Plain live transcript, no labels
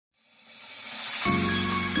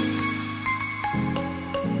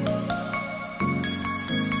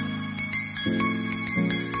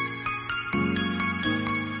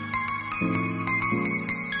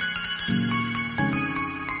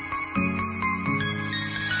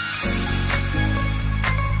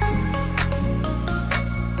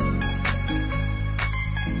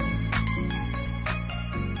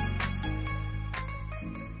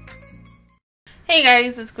Hey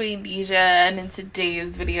guys, it's Queendija, and in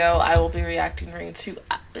today's video I will be reacting to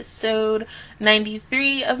episode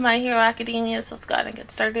 93 of My Hero Academia. So let's go ahead and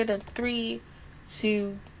get started in 3,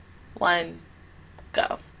 2, 1,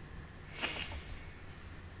 go.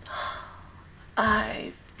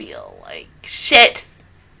 I feel like shit.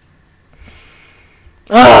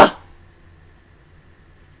 Ugh.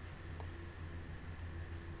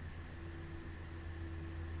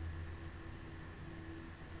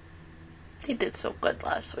 They did so good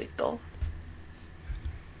last week, though.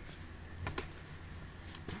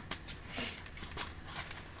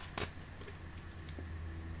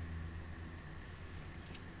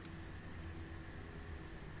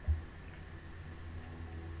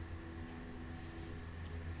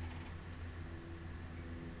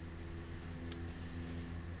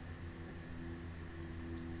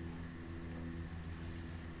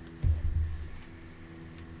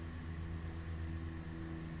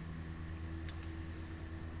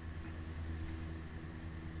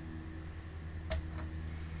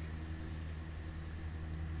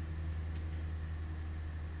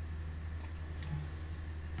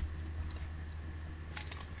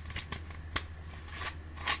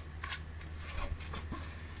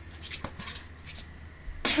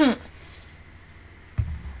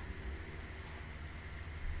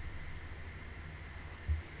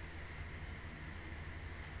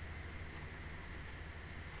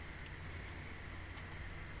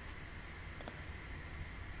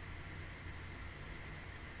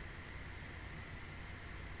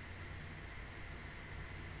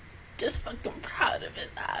 Just fucking proud of it.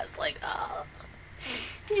 I was like, oh,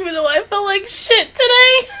 even though I felt like shit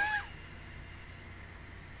today.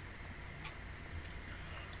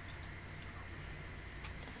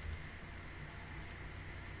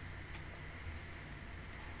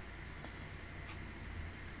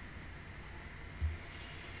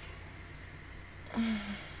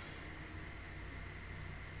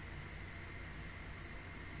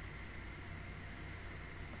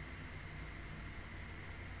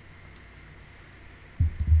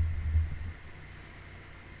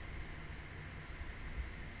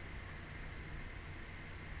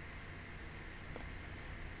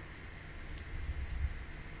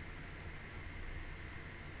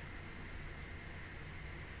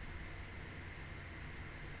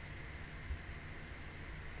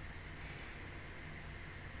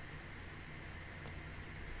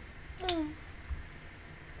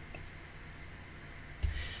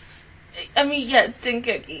 I mean, yes, Tin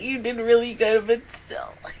Cookie, you did really good, but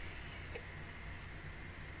still.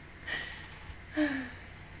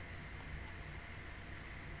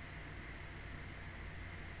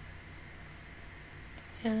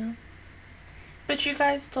 Yeah. But you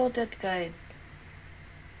guys still did good.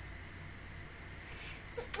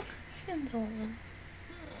 Shinzo.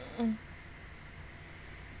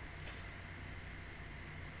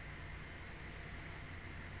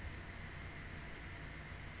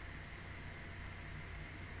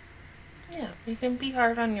 Yeah, you can be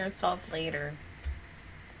hard on yourself later.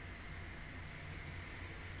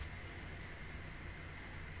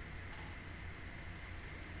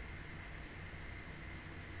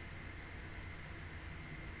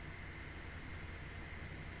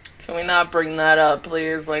 Can we not bring that up,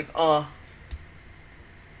 please? Like, oh.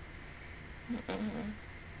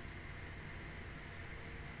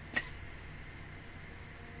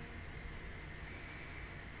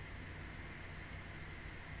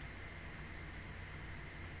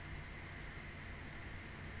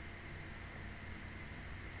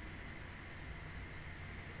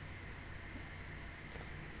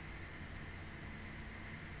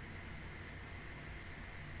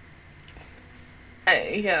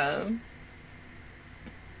 Yeah. I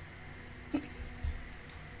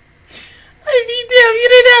mean, damn, you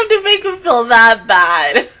didn't have to make him feel that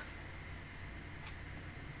bad.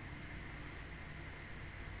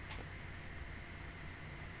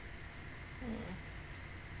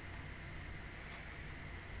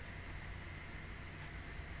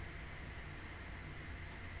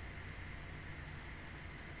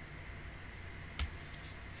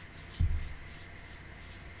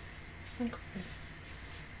 Of course.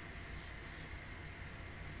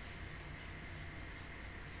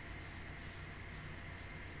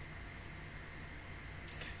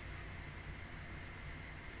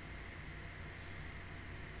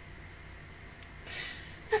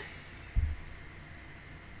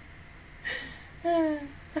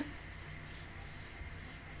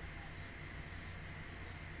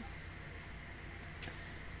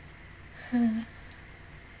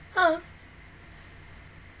 Huh.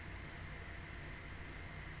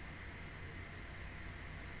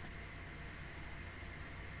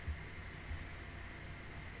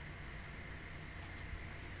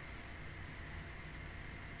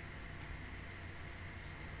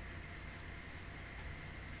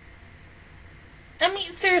 I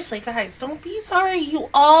mean, seriously, guys, don't be sorry. You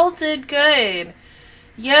all did good.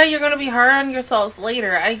 Yeah, you're gonna be hard on yourselves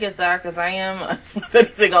later. I get that, because I am with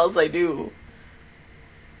anything else I do.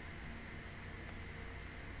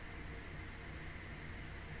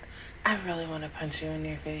 I really want to punch you in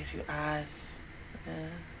your face, you ass. Yeah.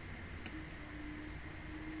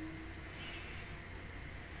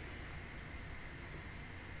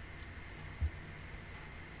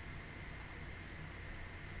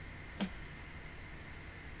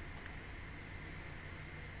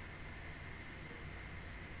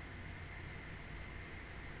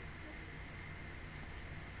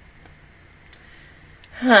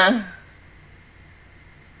 Huh.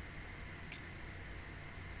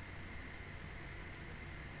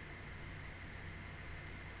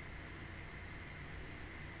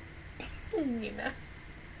 Nina.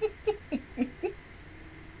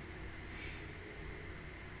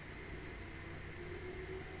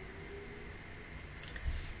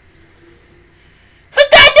 But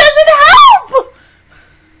that doesn't help!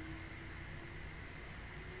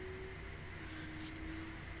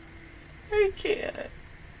 I can't.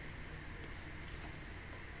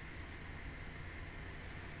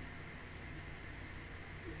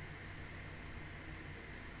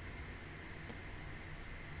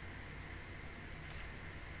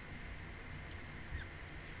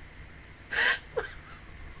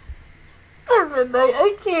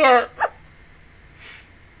 I can't.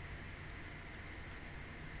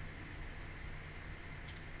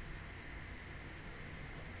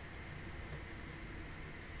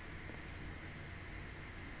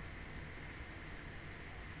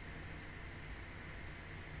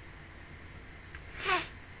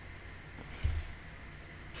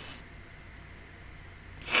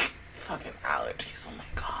 Fucking allergies, oh my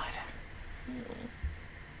god.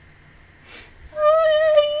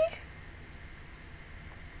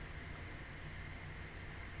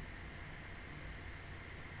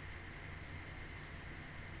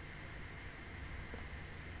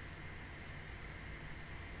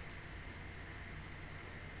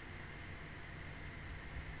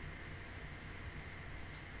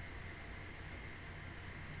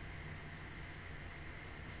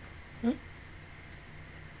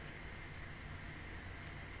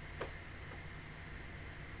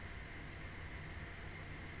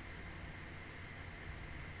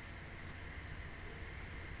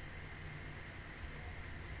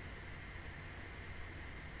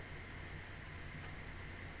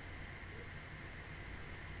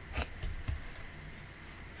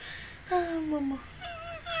 Mama.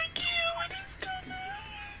 I can't with his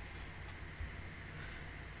dumbass.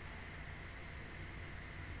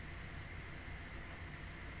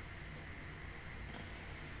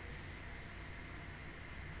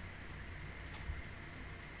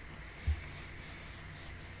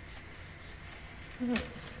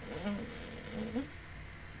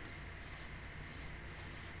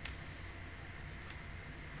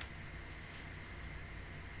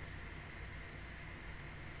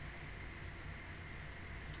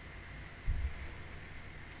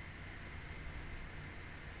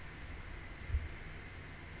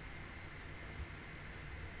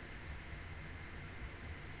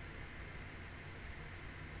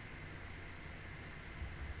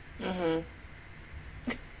 Mm-hmm.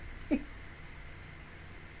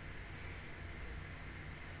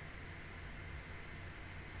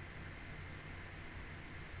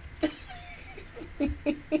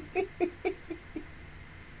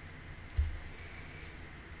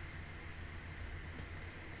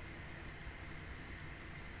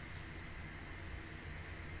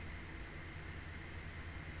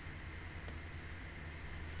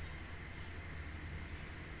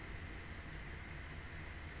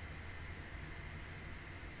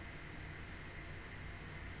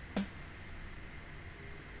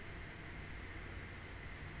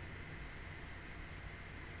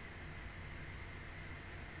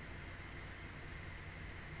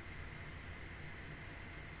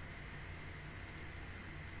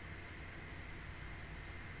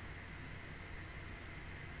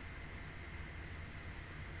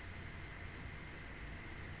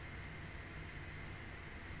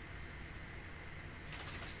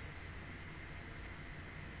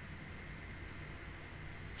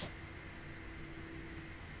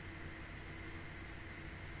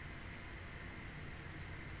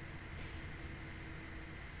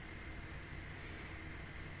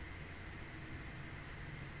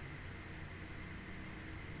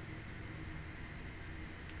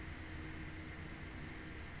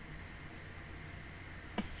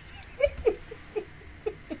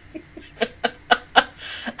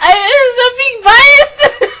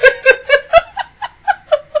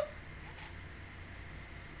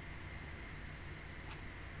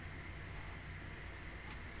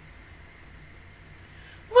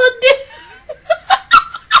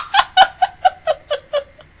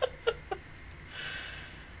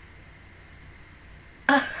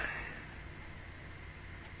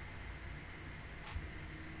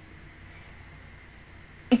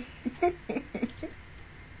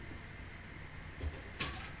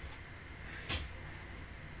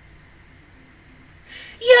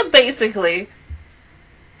 Basically.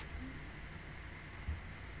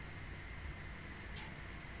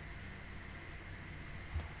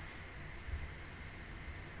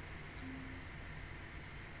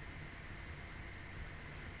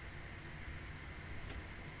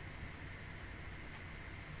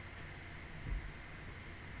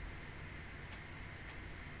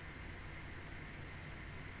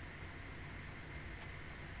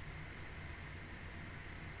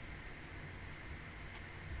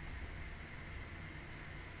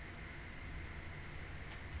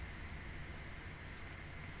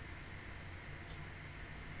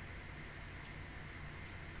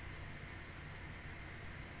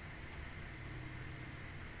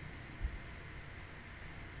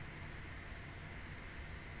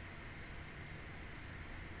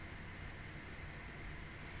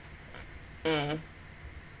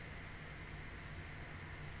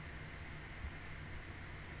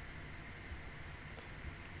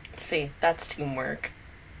 See, that's teamwork.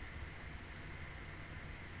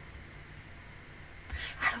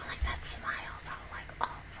 I don't like that smile though. Like,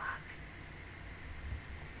 oh fuck.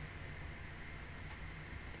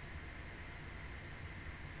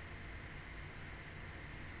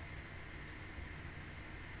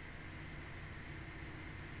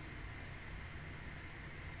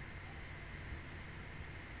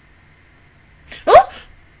 Oh!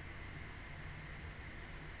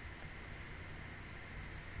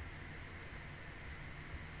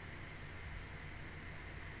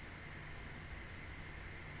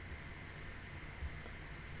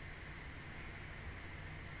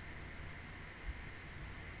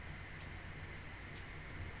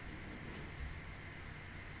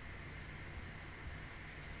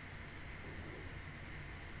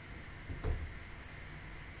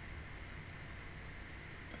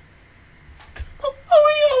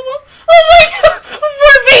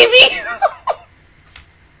 Baby.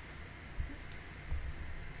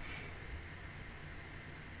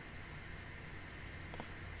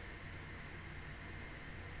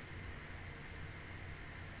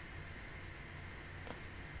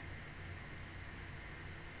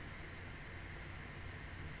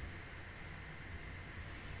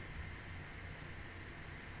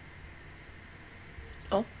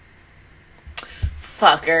 Oh.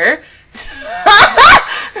 Fucker.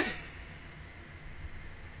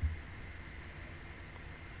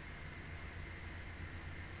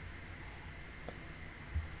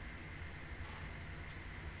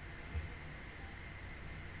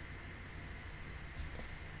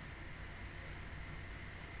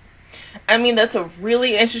 I mean, that's a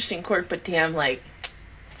really interesting quirk, but damn, like,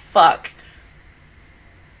 fuck.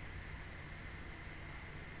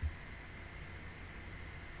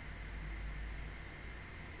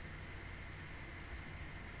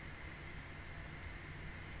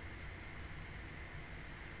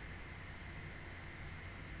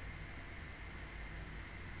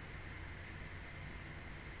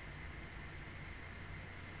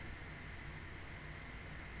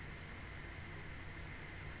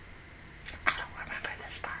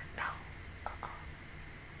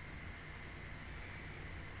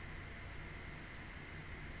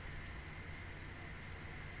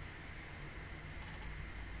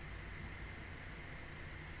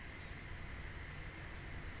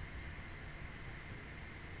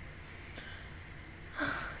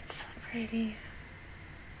 So pretty.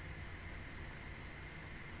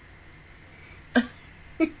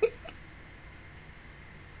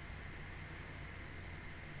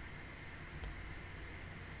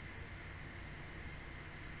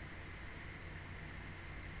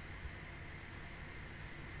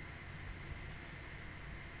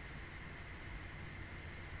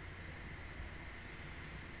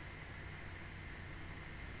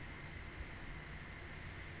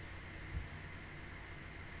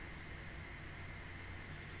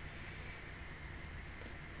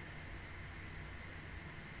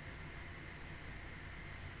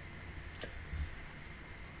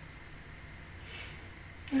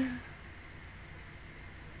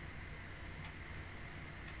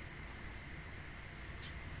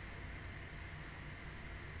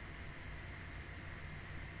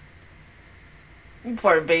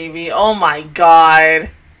 Poor baby. Oh my god.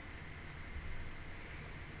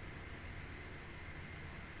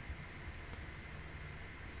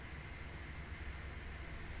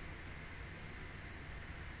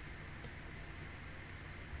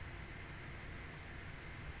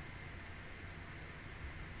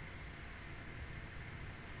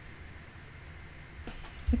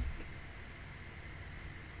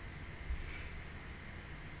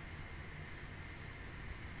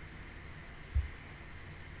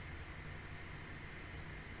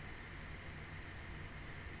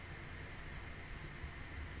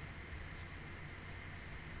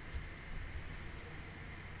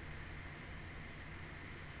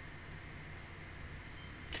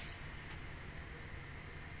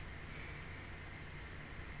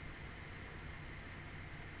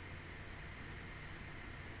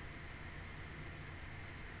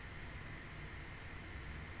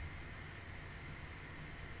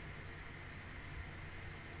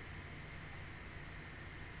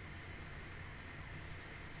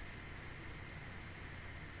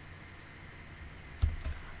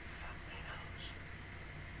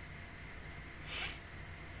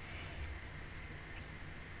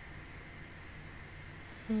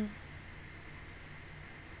 Mm-hmm.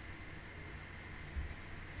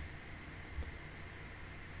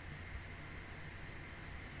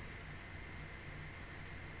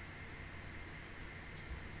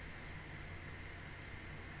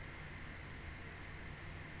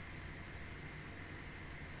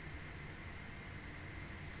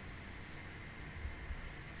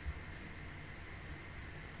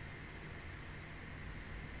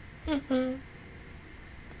 Mm-hmm.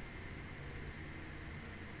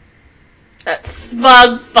 That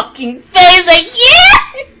smug fucking face, like,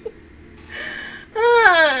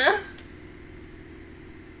 yeah!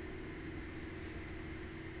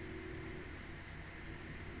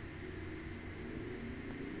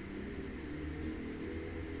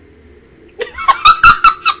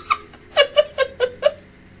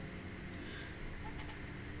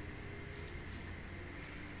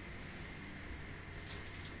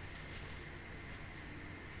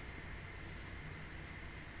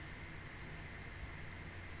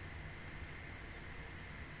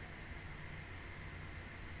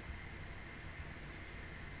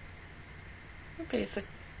 Basically,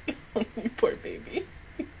 poor baby.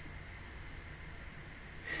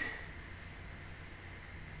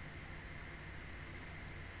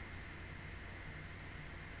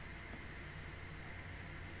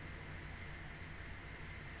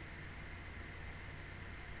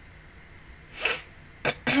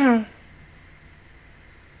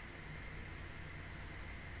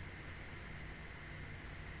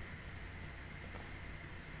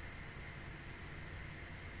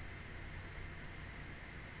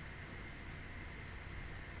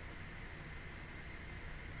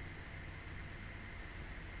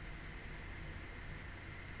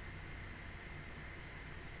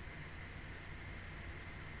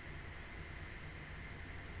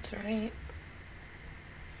 That's right.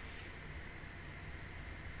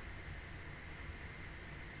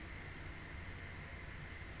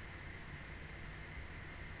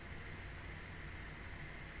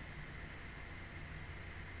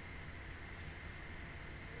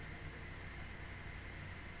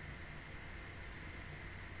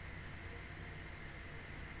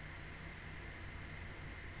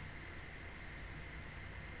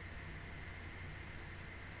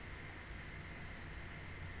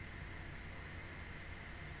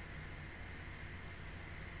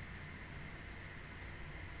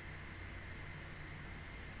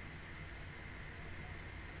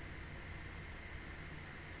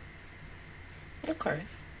 Of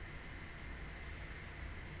course.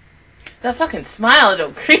 That fucking smile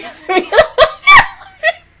don't crease me.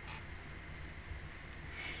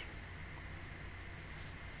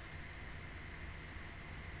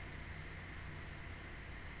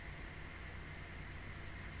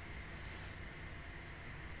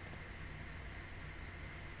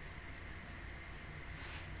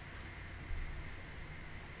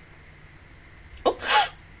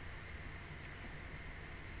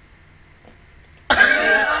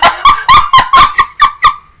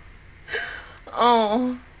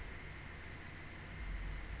 Oh.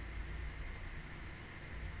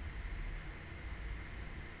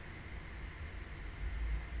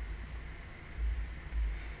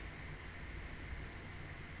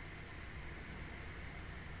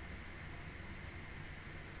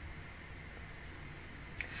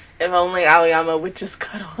 If only Aoyama would just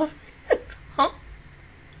cut off his hump.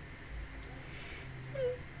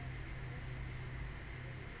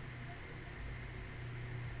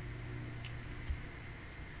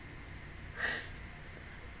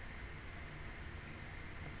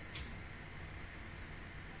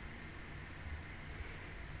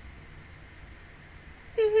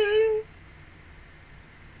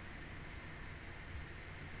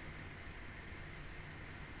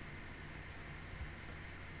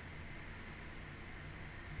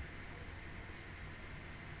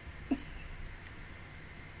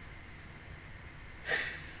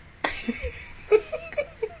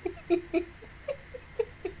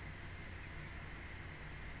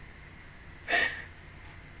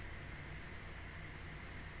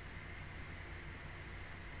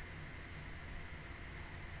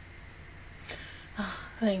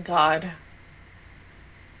 Thank God.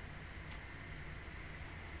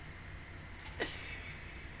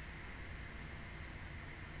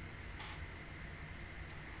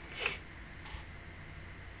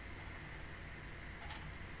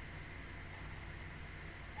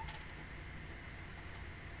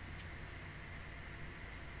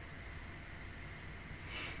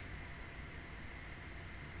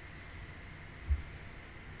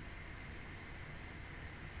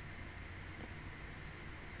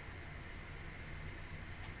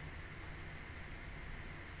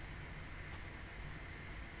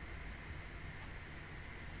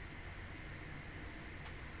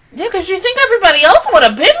 Yeah, because you think everybody else would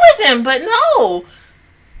have been with him, but no.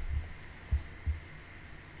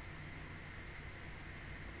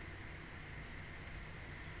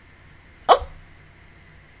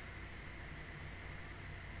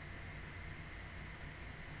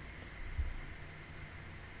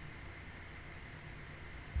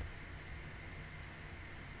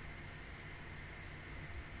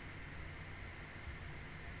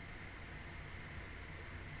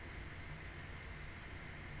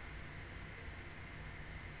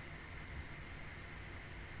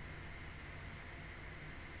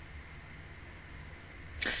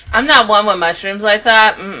 I'm not one with mushrooms like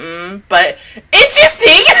that, but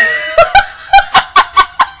interesting.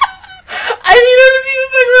 I mean, I don't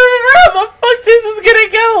even remember how the fuck this is gonna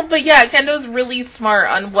go. But yeah, Kendo's really smart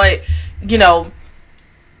on what, you know,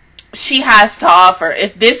 she has to offer.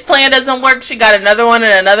 If this plan doesn't work, she got another one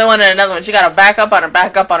and another one and another one. She got a backup on her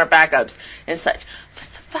backup on her backups and such. But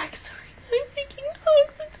the backstory, like, freaking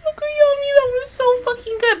Alex and Tokoyomi, that was so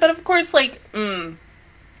fucking good. But of course, like,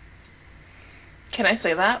 can I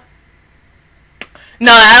say that?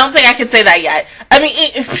 No, I don't think I can say that yet. I mean,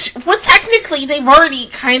 well, technically, they've already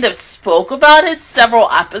kind of spoke about it several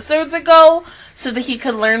episodes ago, so that he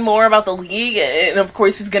could learn more about the league, and of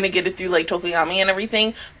course, he's gonna get it through, like, Tokoyami and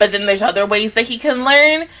everything, but then there's other ways that he can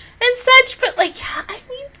learn and such, but, like, yeah, I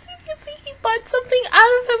mean, seriously, he bought something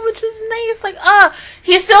out of him, which was nice, like,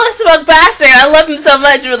 he's still a smug bastard, I love him so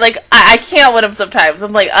much, but, like, I can't with him sometimes,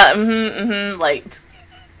 I'm like, like...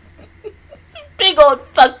 big old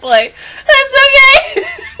fuckboy. That's okay.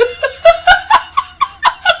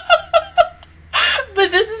 But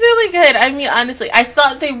this is really good. I mean, honestly, I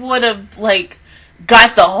thought they would have, like,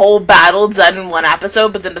 got the whole battle done in one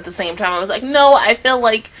episode, but then at the same time, I was like, no, I feel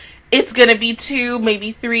like it's gonna be 2,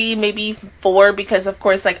 maybe 3, maybe 4, because, of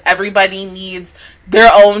course, like, everybody needs their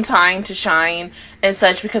own time to shine and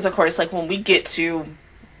such, because, of course, like, when we get to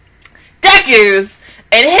Deku's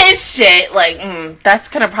and his shit, like, that's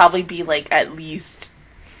gonna probably be, like, at least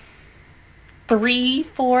 3,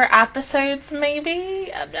 4 episodes,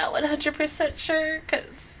 maybe? I'm not 100% sure,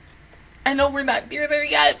 because I know we're not near there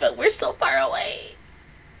yet, but we're still far away.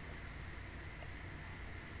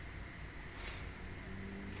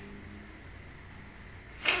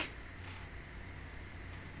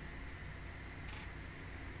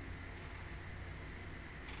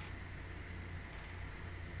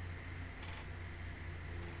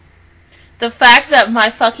 The fact that my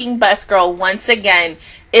fucking best girl, once again,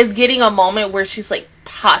 is getting a moment where she's, like,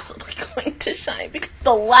 possibly going to shine. Because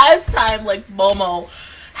the last time, like, Momo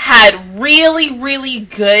had really, really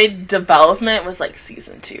good development was, like,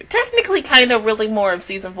 season 2. Technically, kind of really more of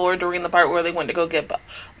season 4 during the part where they went to go get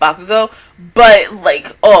Bakugo. But,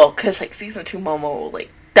 like, because, like, season 2 Momo,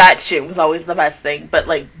 like, that shit was always the best thing. But,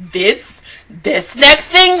 like, this next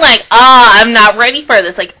thing, like, I'm not ready for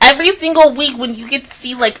this. Like, every single week when you get to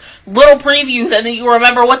see, like, little previews and then you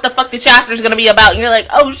remember what the fuck the chapter is going to be about, and you're like,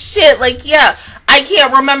 oh shit, like, yeah, I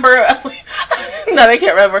can't remember. No, I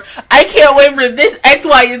can't remember. I can't wait for this X,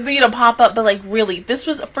 Y, and Z to pop up. But, like, really, this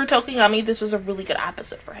was, for Tokoyami, this was a really good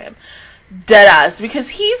episode for him. Deadass. Because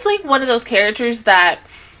he's, like, one of those characters that,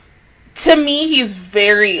 to me, he's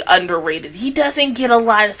very underrated. He doesn't get a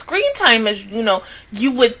lot of screen time as, you know,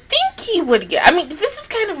 you would think he would get. I mean, this is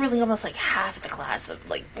kind of really almost like half the class of,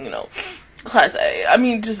 like, you know, class A. I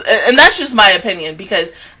mean, just, and that's just my opinion,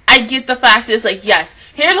 because I get the fact is, like, yes,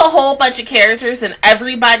 here's a whole bunch of characters and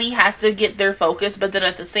everybody has to get their focus, but then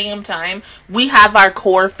at the same time, we have our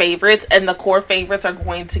core favorites, and the core favorites are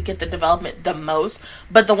going to get the development the most.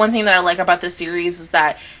 But the one thing that I like about this series is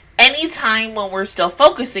that anytime when we're still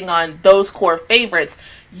focusing on those core favorites,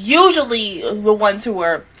 usually the ones who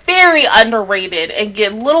are very underrated and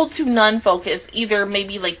get little to none focused, either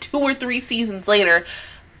maybe like 2 or 3 seasons later,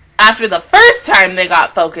 after the first time they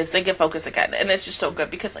got focused, they get focused again. And it's just so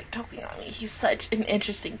good because, like, Tokoyami, he's such an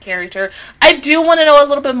interesting character. I do want to know a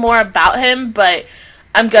little bit more about him, but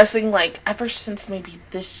I'm guessing, like, ever since maybe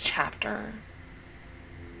this chapter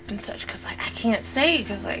and such, because, like, I can't say,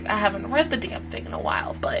 because, like, I haven't read the damn thing in a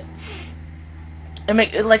while, but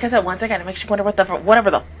like I said, once again, it makes you wonder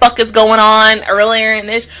whatever the fuck is going on earlier in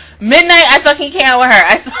this midnight. I fucking can't with her.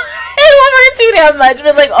 I love her too damn much,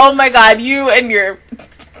 but, like, oh my god, you and your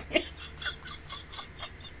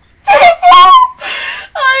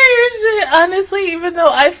oh, your shit. Honestly, even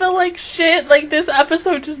though I feel like shit, like, this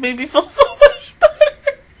episode just made me feel so much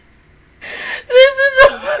better. This is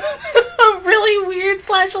a really weird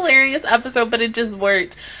 / hilarious episode, but it just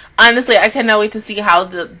worked. Honestly, I cannot wait to see how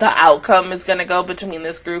the outcome is gonna go between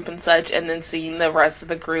this group and such, and then seeing the rest of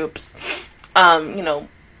the groups, you know,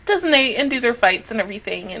 designate and do their fights and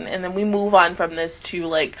everything, and then we move on from this to,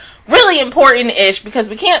 like, really important-ish, because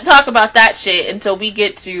we can't talk about that shit until we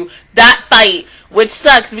get to that fight, which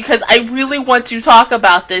sucks, because I really want to talk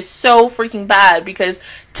about this so freaking bad, because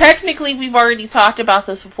technically we've already talked about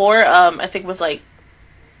this before. I think it was, like,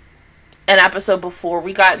 an episode before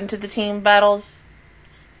we got into the team battles.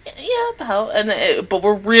 Yeah, about. But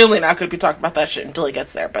we're really not going to be talking about that shit until it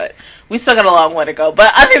gets there. But we still got a long way to go.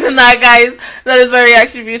 But other than that, guys, that is my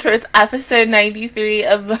reaction video towards episode 93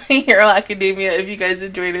 of My Hero Academia. If you guys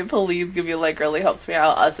enjoyed it, please give me a like. It really helps me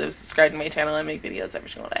out. Also, subscribe to my channel. I make videos every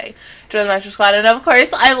single day. Join the Master Squad. And, of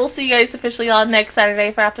course, I will see you guys officially on next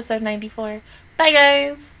Saturday for episode 94. Bye,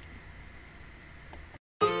 guys.